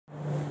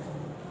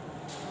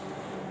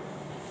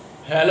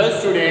Hello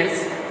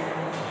students,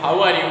 how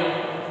are you?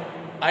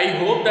 I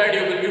hope that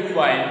you will be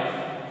fine.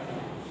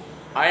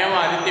 I am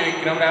Aditya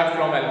Vikram Rai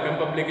from LPM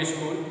Public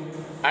School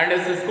and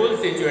is a school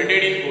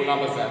situated in Pune,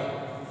 Basar.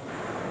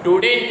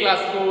 Today in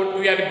class 4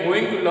 we are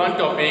going to learn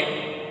topic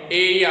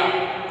area.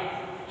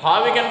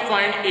 How we can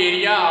find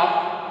area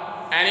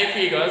of any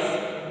figures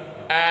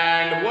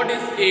and what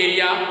is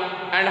area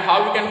and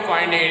how we can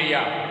find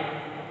area.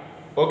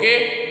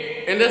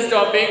 Okay, in this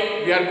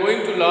topic we are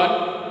going to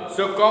learn.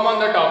 So come on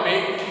the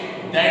topic,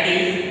 that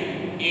is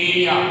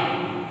area.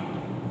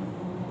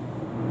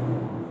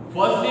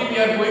 Firstly, we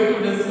are going to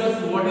discuss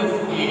what is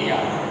area.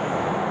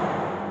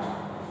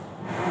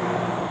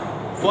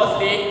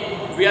 Firstly,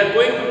 we are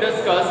going to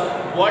discuss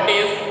what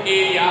is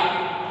area.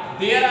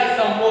 There are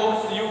some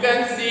books you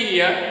can see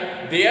here.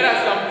 There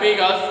are some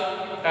figures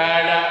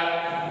and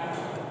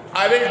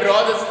I will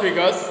draw these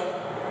figures.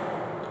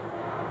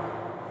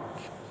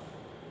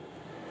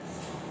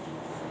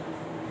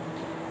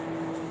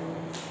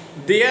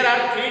 There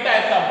are three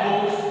types of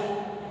books.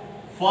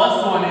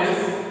 First one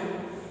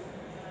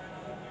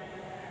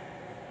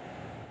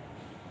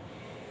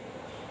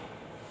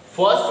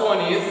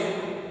is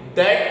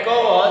that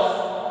covers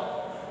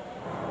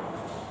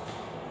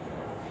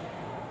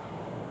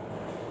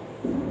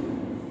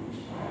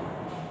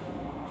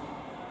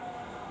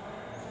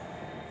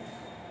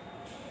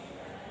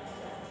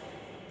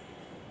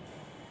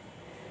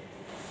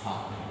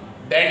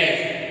that is,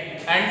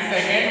 and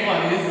second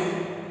one is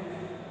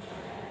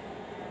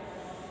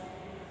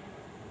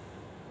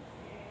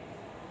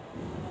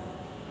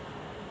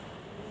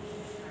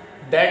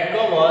that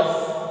covers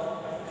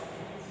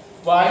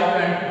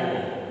 5 and 4.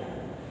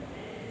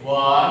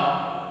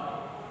 1,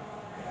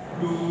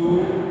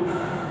 2,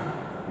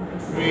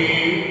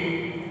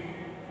 3,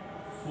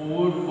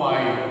 4,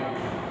 5.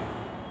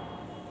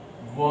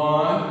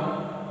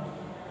 1,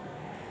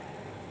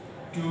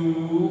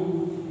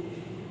 2,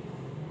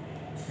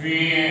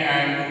 3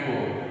 and 4.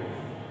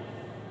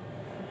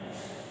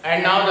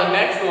 And now the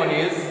next one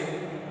is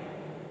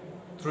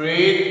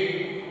 3.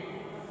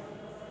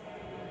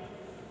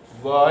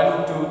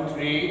 1, 2,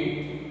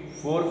 3,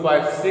 4,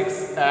 5,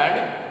 6 and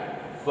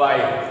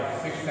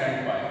 5. 6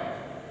 and 5.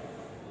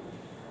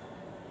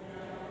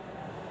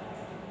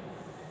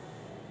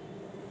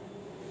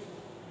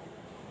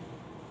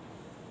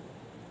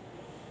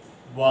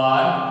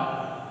 One,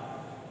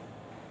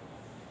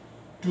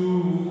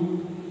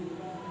 two,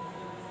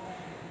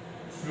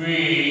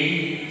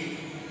 three,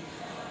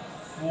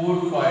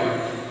 4,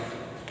 5.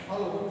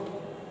 Hello.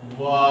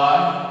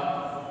 1,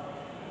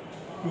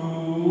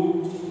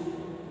 2,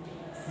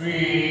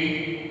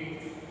 3,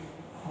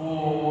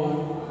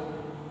 4,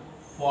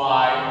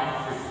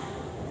 5,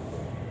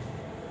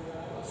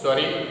 6.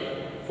 Sorry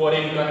for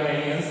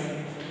inconvenience.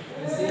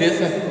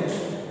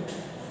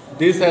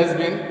 This has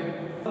been.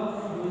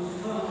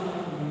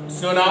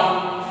 So now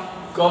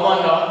come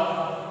on now.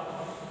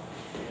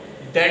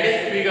 That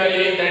is figure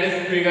A, that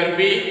is figure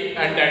B,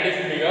 and that is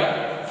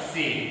figure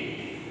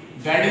C.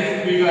 That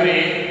is figure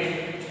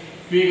A,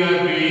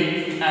 figure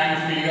B,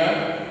 and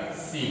figure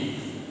C.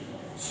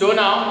 So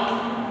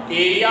now,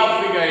 area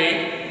of figure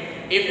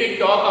A, if we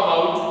talk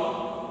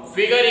about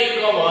figure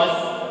A covers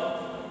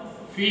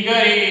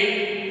figure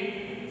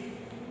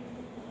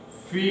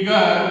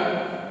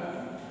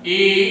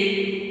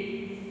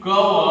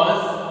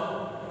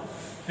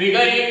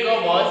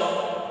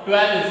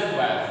 12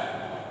 squares.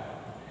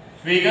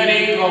 Figure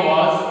A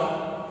covers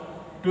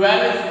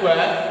 12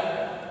 squares.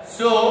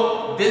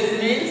 So this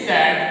means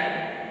that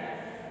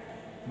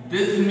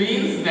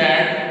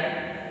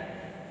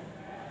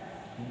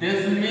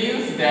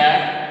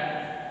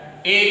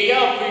area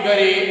of figure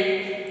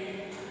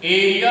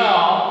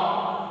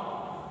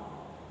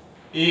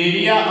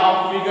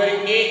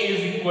A is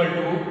equal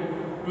to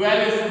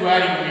 12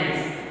 square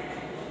units.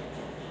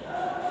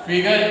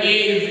 Figure A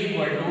is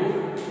equal to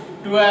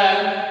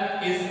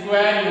 12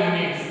 square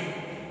units.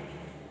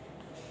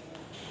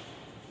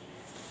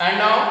 And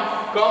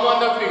now come on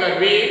the figure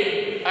B,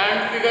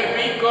 and figure B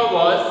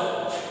covers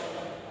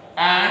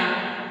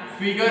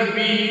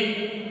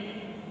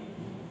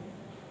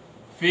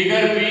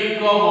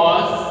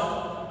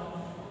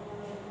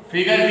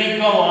Figure B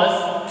covers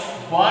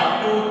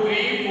 1, 2,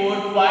 3,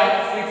 4,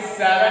 5, 6,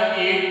 7,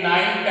 8,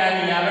 9,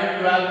 10,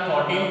 11,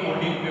 12, 13,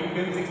 14,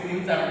 15,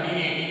 16, 17,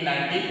 18,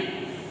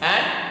 19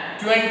 and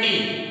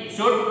 20.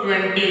 So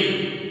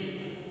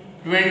 20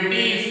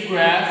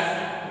 squares.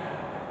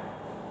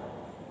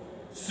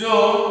 So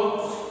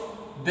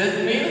this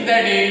means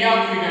that area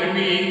of figure B,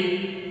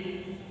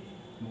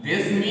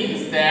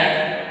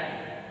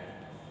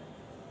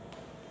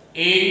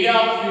 area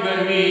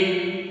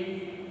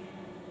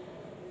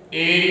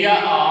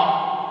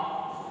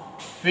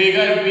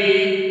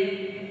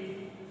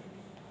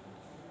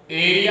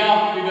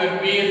of figure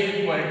B is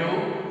equal to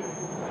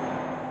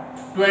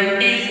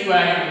 20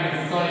 square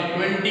units.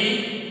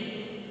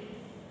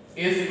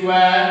 20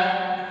 square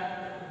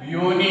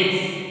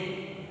units.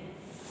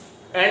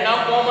 And now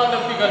come on the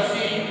figure C,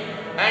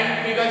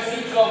 and figure C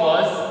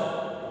covers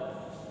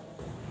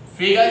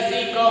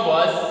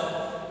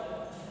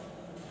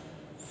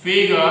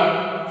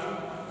Figure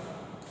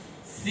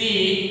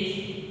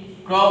C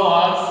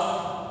covers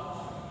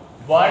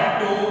 1,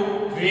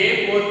 2,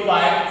 3, 4,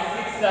 5,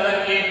 6,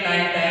 7, 8,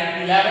 9,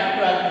 10, 11,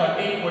 12,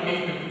 13,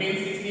 14, 15,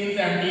 16,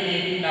 17,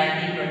 18,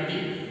 19,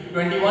 20,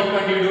 21,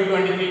 22,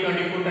 23,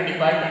 24, 25,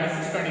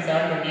 26,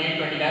 27, 28,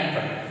 29,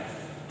 30.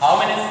 How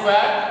many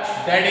square?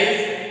 That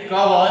is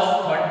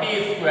covers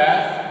 30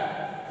 squares.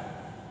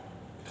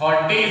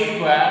 30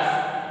 squares.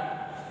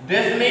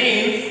 This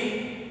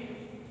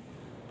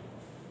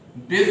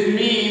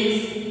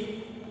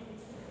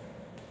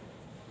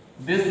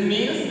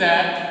means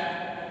that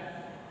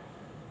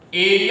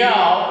area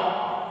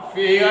of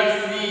figure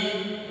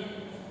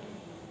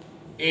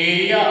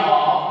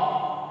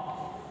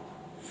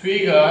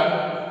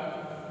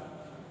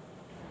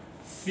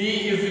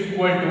C is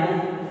equal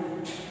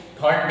to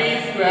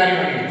 30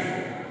 square units.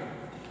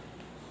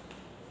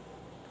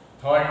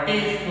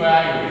 30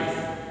 square units.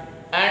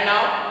 And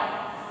now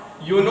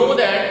you know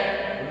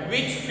that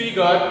which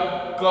figure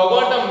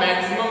cover the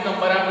maximum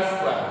number of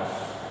square.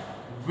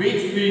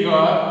 Which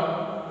figure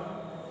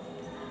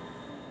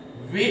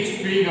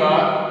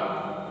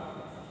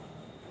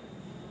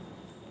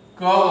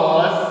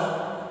covers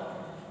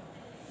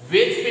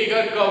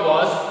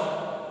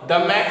the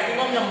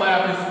maximum number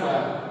of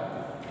square.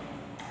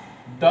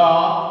 The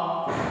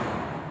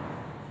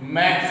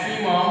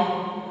maximum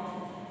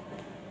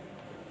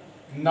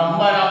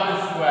number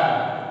of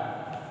square.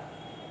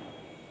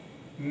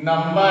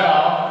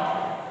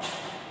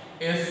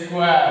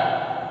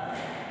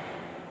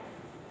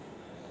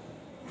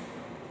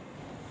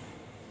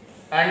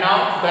 And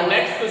now the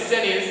next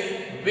question is,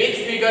 which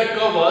figure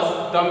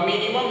covers the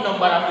minimum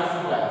number of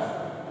squares?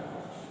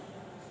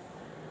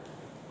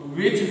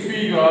 Which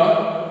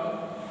figure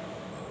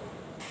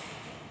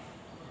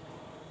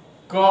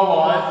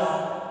covers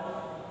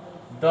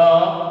the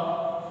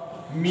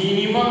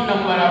minimum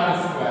number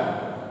of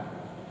squares?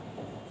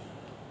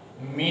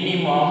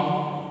 Minimum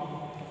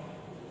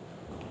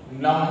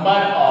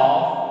number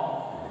of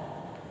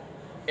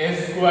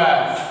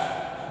squares.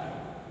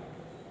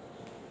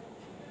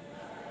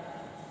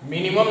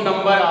 Minimum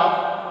number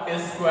of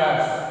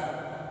squares.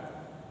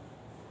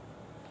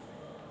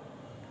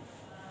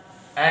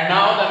 And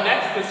now the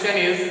next question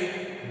is,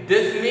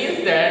 this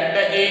means that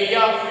the area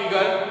of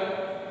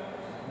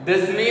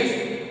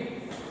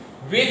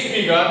which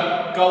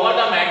figure cover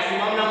the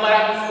maximum number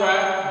of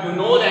square? You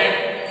know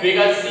that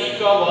figure C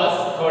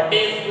covers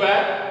 30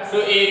 square.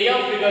 So area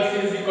of figure C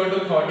is equal to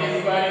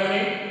 30 square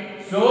unit.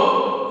 So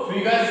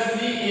figure C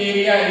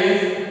area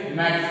is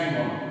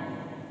maximum.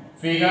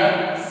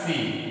 Figure C.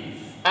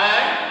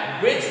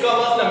 And which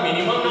covers the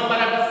minimum number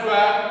of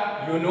square?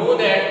 You know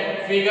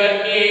that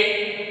figure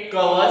A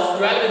covers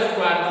 12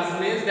 square. This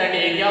means that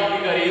area of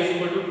figure A is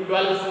equal to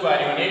 12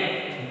 square unit.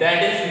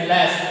 That is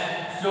less.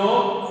 So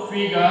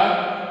figure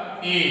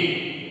A.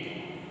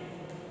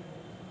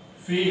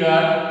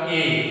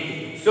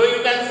 So you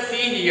can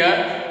see here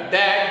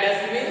that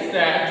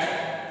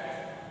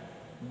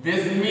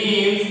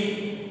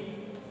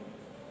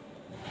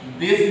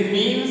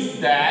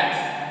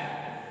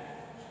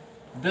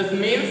this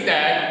means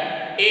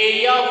that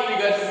area of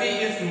figure C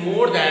is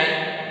more than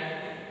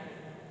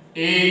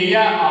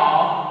area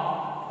of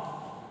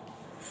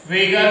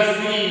figure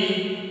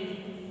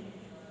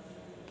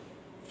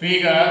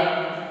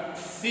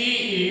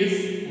C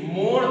is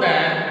more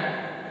than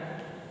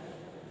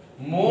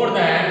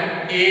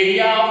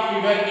area of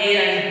figure A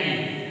and B.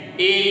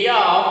 Area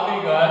of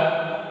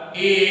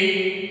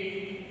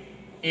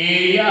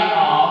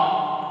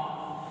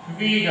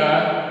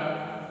figure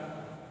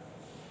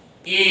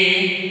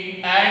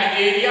A and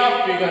area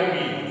of figure B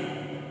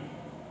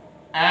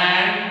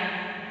and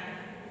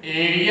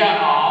area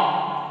of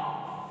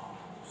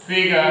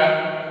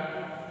figure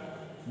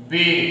B.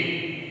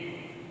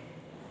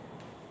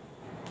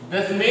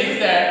 This means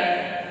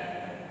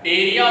that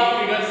area of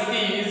figure C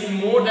is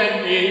more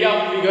than area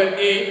of figure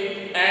A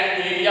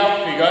and area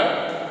of figure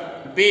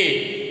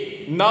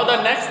B. Now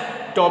the next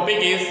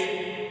topic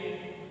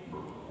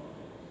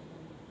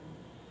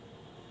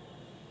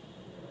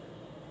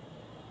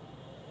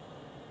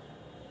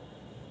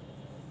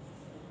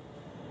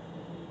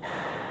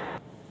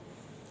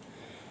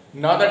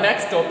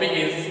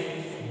is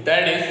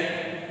that is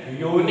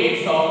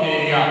units of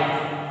area.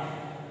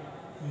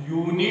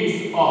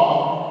 Units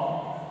of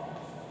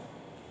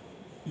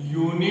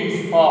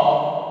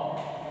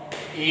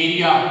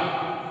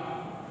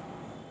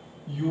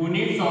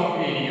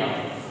area.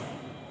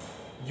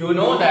 You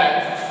know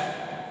that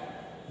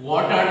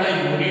what are the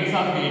units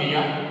of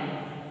area?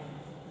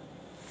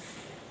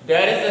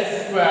 There is a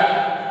square.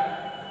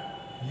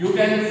 You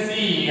can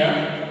see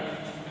here.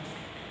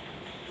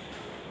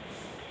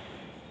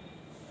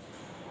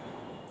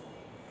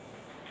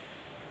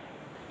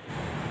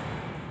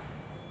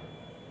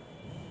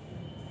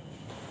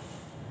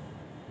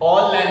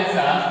 All lengths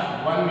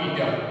are 1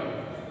 meter.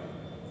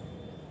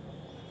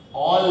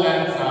 All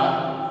lengths are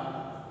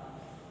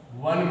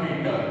 1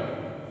 meter.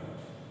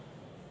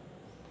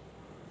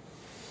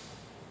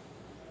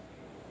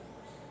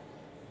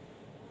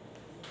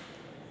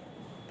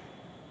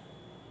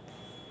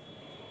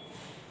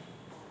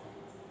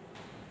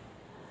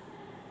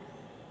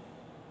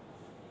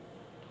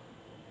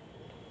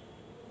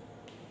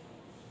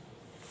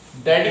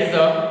 that is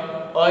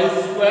a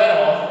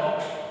square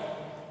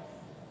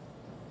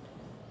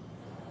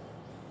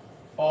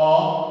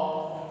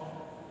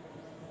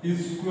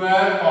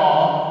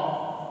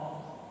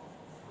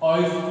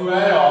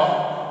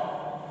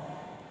of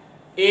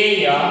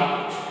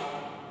area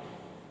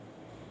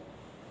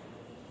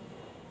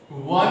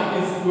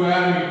 1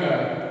 square meter.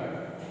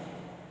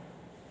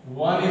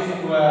 1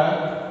 square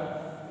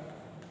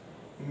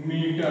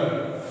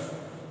meter.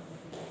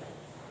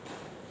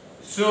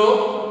 So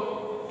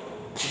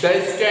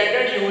the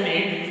standard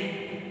unit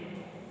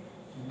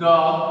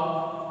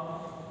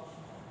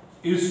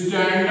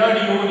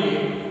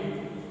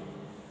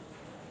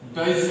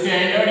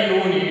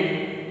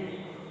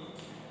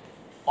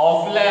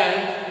of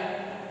length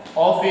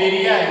of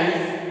area is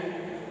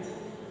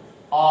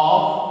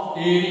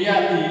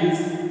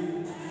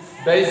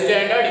the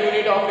standard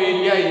unit of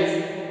area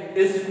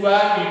is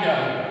square meter.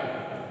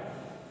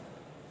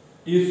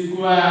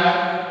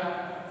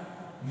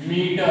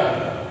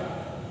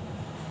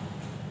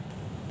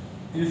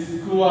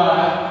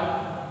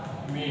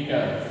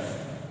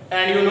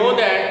 And you know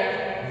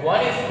that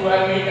 1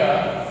 square meter,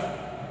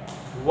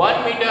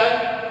 1 meter,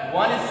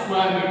 1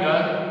 square meter,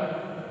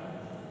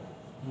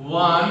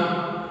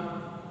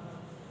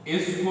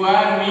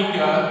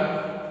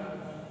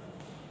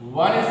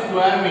 1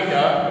 square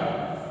meter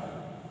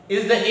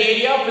is the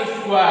area of a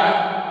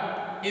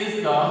square,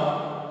 is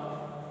the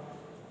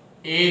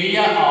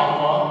area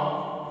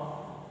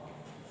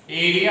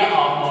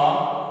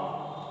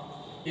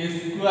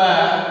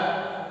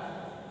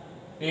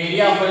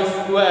of a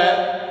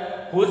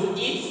square whose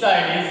each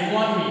side is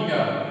 1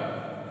 meter.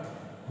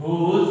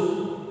 Whose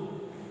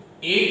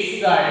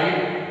each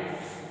side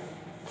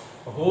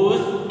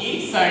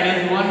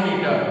is 1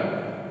 meter.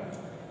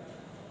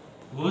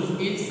 Whose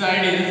each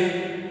side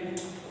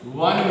is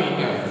 1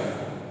 meter.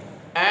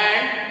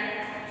 And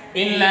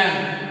in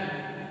length,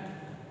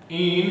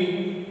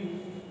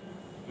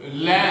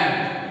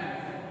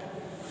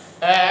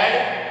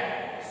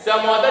 add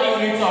some other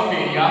units of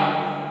area.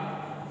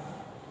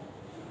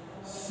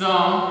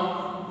 Some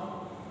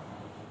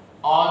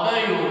other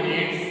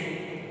units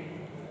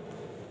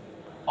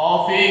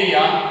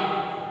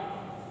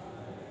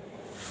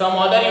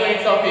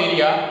of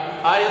area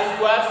are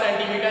square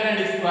centimeter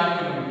and square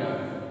kilometer.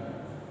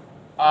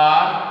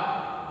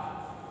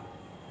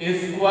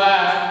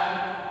 Square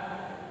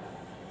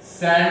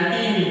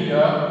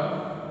centimeter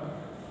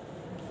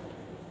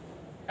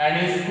and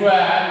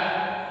square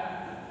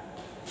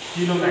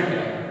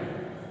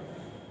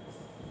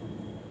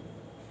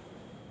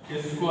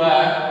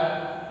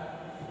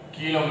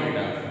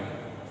kilometer.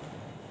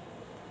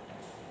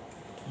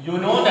 You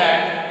know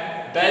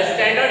that the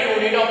standard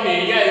unit of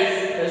area is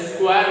a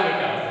square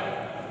meter.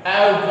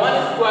 And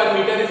 1 square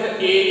meter is the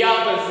area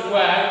of a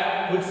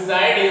square whose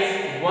side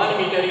is 1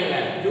 meter in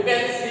length. You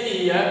can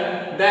see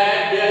here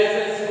that there is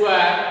a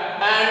square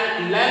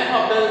and length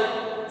of the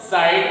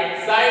side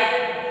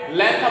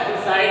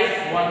is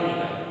 1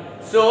 meter.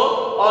 So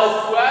a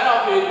square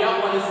of area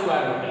 1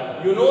 square meter.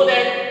 You know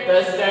that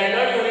the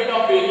standard unit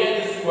of area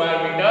is square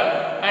meter,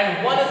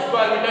 and 1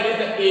 square meter is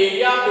the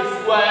area of a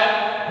square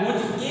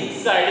whose each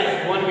side is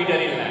 1 meter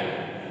in length.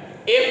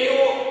 If you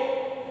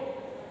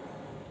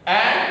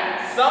add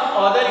some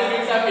other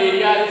units of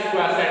area is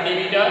square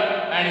centimeter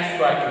and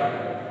square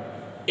kilometer.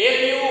 If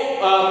you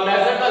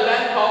measure the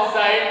length of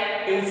side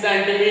in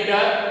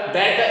centimeter,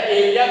 then the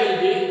area will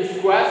be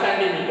square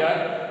centimeter,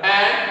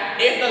 and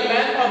if the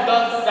length of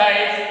the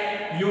sides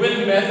you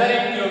will measure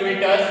in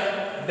kilometers,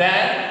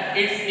 then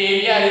its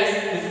area is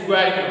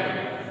square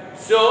kilometer.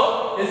 So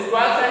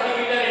square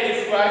centimeter and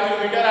square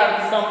kilometer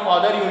are some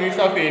other units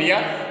of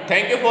area.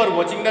 Thank you for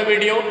watching the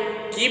video.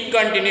 Keep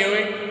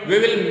continuing. We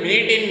will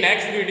meet in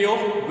next video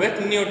with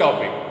new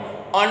topic.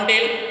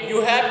 Until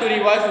you have to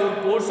revise your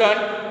portion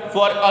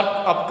for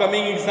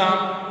upcoming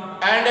exam.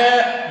 And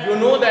you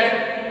know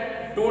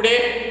that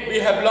today we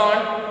have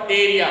learned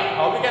area,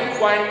 how we can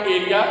find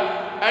area,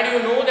 and you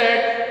know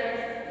that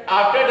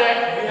after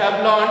that we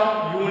have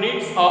learned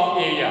units of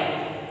area.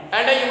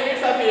 And the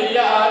units of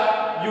area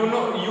are,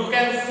 you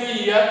can see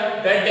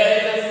here that there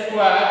is a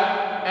square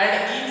and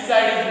each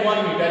side is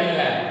 1 meter in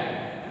length.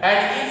 And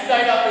each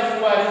side of a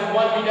square is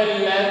 1 meter in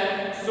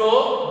length. So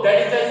that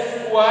is a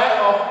square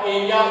of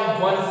area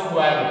 1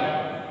 square meter.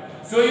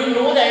 So you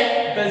know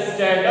that the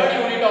standard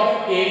unit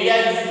of area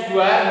is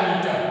square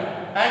meter.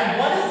 And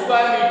 1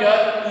 square meter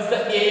is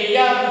the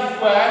area of a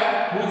square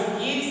whose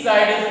each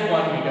side is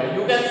 1 meter.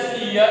 You can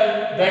see here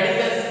that is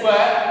a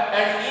square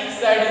and each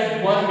side is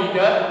 1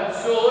 meter.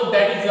 So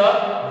that is a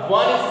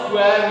 1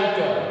 square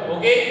meter.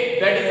 Okay,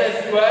 that is a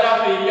square of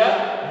area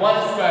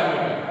 1 square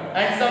meter.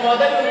 And some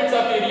other units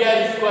of area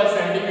is square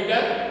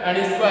centimeter and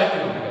square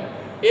kilometer.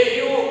 If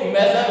you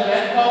measure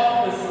length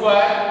of a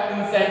square in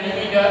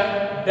centimeter,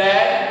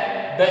 then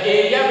the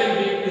area will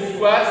be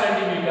square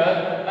centimeter,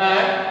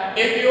 and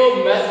if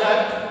you measure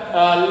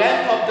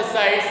length of the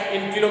sides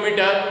in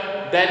kilometer,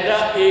 then the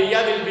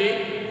area will be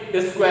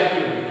square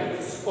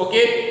kilometers.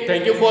 Okay,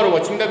 thank you for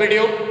watching the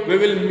video. We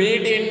will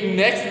meet in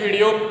next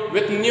video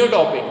with new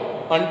topic.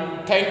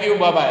 and thank you.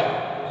 Bye bye.